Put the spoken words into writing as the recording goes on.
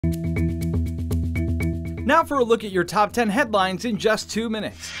Now for a look at your top 10 headlines in just 2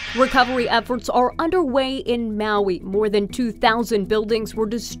 minutes. Recovery efforts are underway in Maui. More than 2,000 buildings were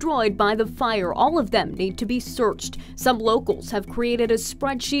destroyed by the fire. All of them need to be searched. Some locals have created a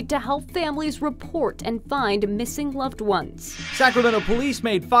spreadsheet to help families report and find missing loved ones. Sacramento police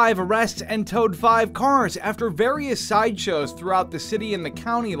made 5 arrests and towed 5 cars after various sideshows throughout the city and the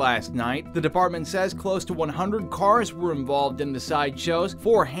county last night. The department says close to 100 cars were involved in the sideshows.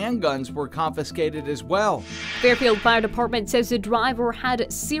 4 handguns were confiscated as well. Fairfield Fire Department says the driver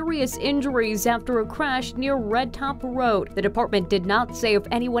had serious injuries after a crash near Red Top Road. The department did not say if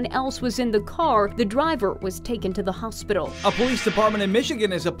anyone else was in the car. The driver was taken to the hospital. A police department in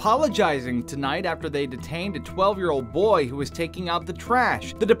Michigan is apologizing tonight after they detained a 12-year-old boy who was taking out the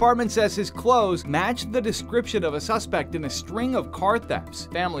trash. The department says his clothes matched the description of a suspect in a string of car thefts.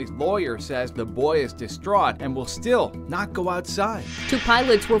 Family's lawyer says the boy is distraught and will still not go outside. 2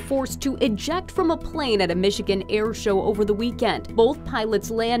 pilots were forced to eject from a plane at a Michigan air show over the weekend. Both pilots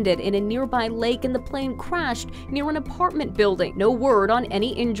landed in a nearby lake and the plane crashed near an apartment building. No word on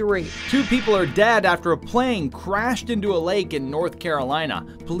any injury. 2 people are dead after a plane crashed into a lake in North Carolina.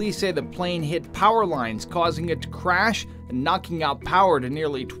 Police say the plane hit power lines, causing it to crash and knocking out power to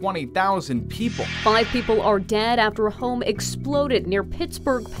nearly 20,000 people. 5 people are dead after a home exploded near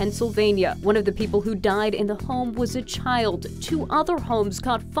Pittsburgh, Pennsylvania. One of the people who died in the home was a child. 2 other homes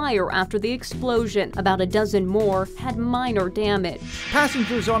caught fire after the explosion. About a dozen more had minor damage.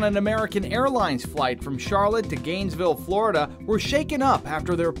 Passengers on an American Airlines flight from Charlotte to Gainesville, Florida were shaken up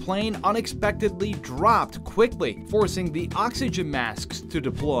after their plane unexpectedly dropped quickly, forcing the oxygen masks to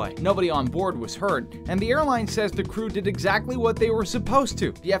deploy. Nobody on board was hurt, and the airline says the crew did exactly what they were supposed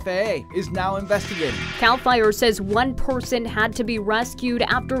to. The FAA is now investigating. CAL FIRE says 1 person had to be rescued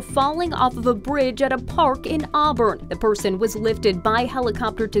after falling off of a bridge at a park in Auburn. The person was lifted by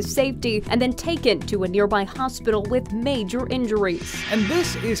helicopter to safety and then taken to a nearby hospital with major injuries. And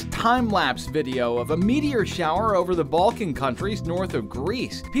this is time-lapse video of a meteor shower over the Balkan countries north of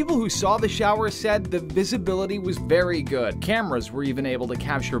Greece. People who saw the shower said the visibility was very good. Cameras were even able to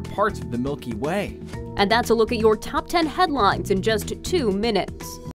capture parts of the Milky Way. And that's a look at your top 10 headlines in just 2 minutes.